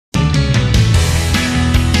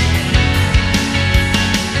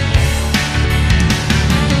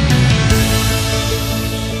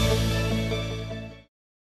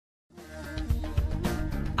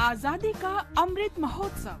आजादी का Amrit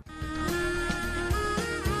Mahotsav.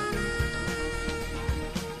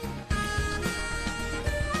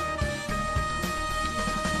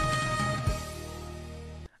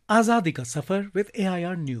 Azadi Ka Safar with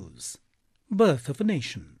AIR News. Birth of a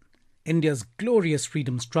Nation. India's glorious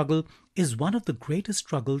freedom struggle is one of the greatest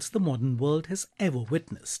struggles the modern world has ever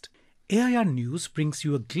witnessed. AIR News brings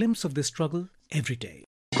you a glimpse of this struggle every day.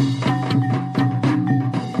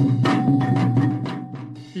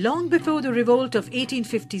 Long before the revolt of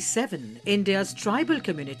 1857, India's tribal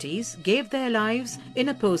communities gave their lives in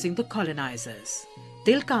opposing the colonizers.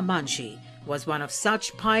 Tilka Manjhi was one of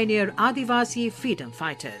such pioneer Adivasi freedom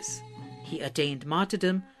fighters. He attained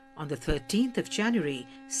martyrdom on the 13th of January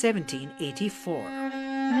 1784.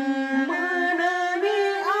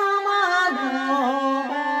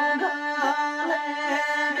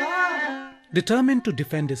 Determined to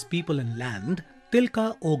defend his people and land,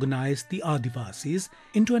 Tilka organized the Adivasis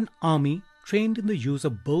into an army trained in the use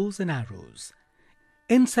of bows and arrows.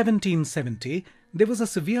 In 1770, there was a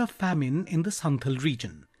severe famine in the Santhal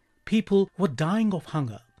region. People were dying of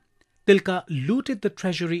hunger. Tilka looted the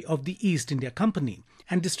treasury of the East India Company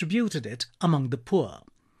and distributed it among the poor.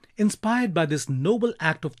 Inspired by this noble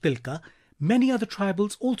act of Tilka, many other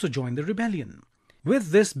tribals also joined the rebellion.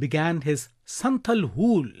 With this began his Santhal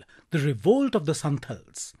Hool, the revolt of the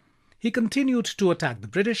Santhals. He continued to attack the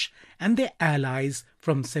British and their allies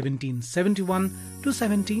from 1771 to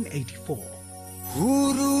 1784.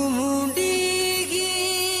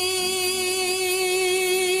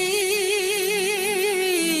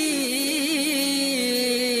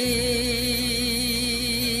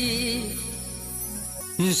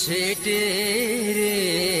 Sher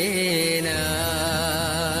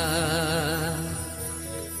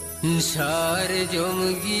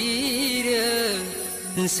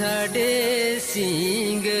Sade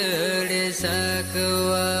Singh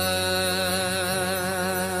Sakwa.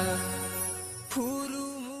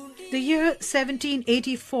 The year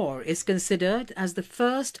 1784 is considered as the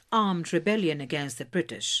first armed rebellion against the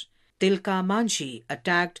British. Tilka Manjhi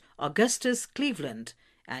attacked Augustus Cleveland,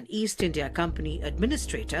 an East India Company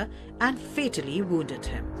administrator, and fatally wounded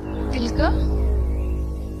him. Tilka?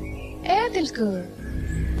 Tilka.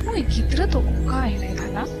 Moi kitra to kai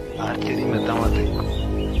lekhala? आरतीडी मेतामते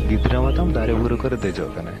गिद्रामतम दारे बुरु कर दे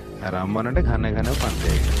जोकने राममनडे खाने खाने पांते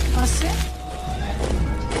असे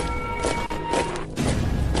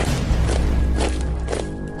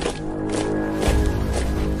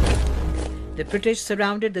The British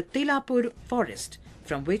surrounded the Tilapur forest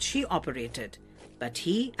from which he operated, but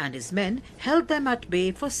he and his men held them at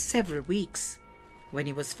bay for several weeks. When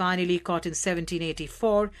he was finally caught in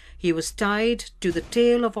 1784, he was tied to the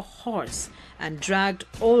tail of a horse and dragged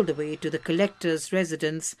all the way to the collector's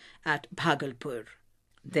residence at Bhagalpur.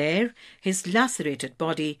 There, his lacerated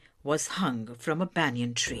body was hung from a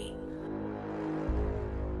banyan tree.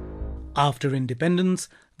 After independence,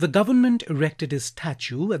 the government erected his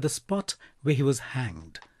statue at the spot where he was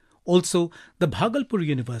hanged. Also, the Bhagalpur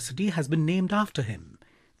University has been named after him.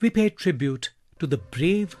 We pay tribute to the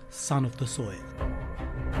brave son of the soil.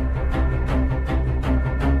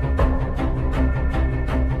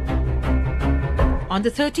 On the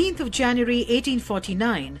 13th of January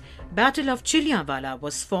 1849, Battle of Chillianwala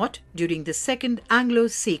was fought during the Second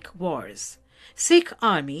Anglo-Sikh Wars. Sikh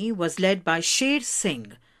army was led by Sher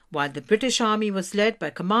Singh, while the British army was led by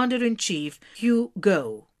Commander-in-Chief Hugh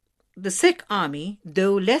Gow. The Sikh army,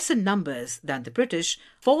 though less in numbers than the British,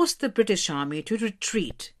 forced the British army to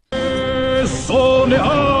retreat.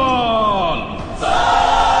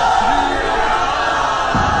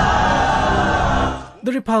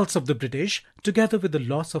 The repulse of the British, together with the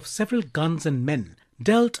loss of several guns and men,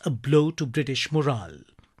 dealt a blow to British morale.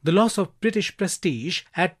 The loss of British prestige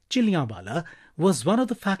at Chillianwala was one of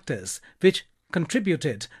the factors which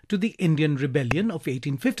contributed to the Indian Rebellion of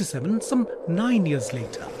 1857 some 9 years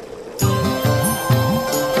later.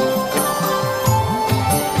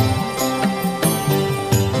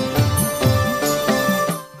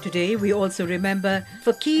 Today we also remember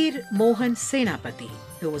Fakir Mohan Senapati,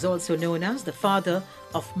 who was also known as the father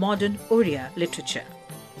of modern Oriya literature.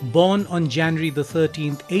 Born on January the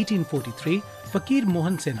 13th, 1843, Fakir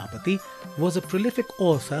Mohan Senapati was a prolific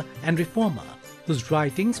author and reformer whose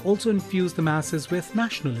writings also infused the masses with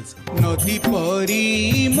nationalism.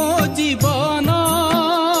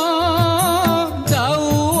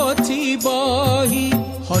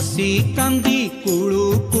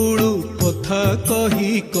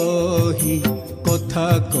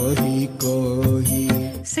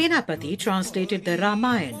 Senapati translated the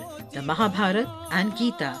Ramayana, the Mahabharata and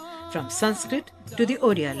Gita from Sanskrit to the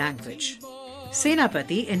Oriya language.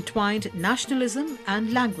 Senapati entwined nationalism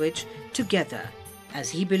and language together, as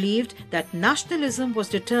he believed that nationalism was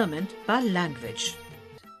determined by language.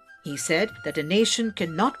 He said that a nation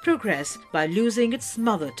cannot progress by losing its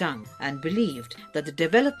mother tongue, and believed that the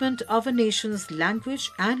development of a nation's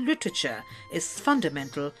language and literature is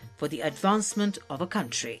fundamental for the advancement of a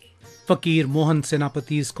country. Fakir Mohan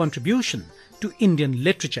Senapati's contribution to Indian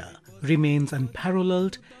literature remains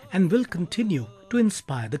unparalleled and will continue to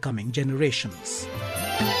inspire the coming generations.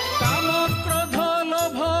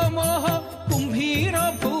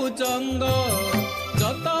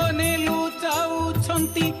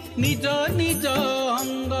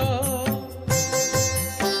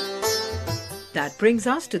 That brings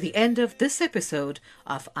us to the end of this episode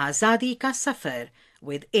of Azadi Ka Safar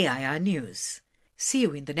with AIR News. See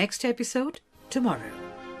you in the next episode tomorrow.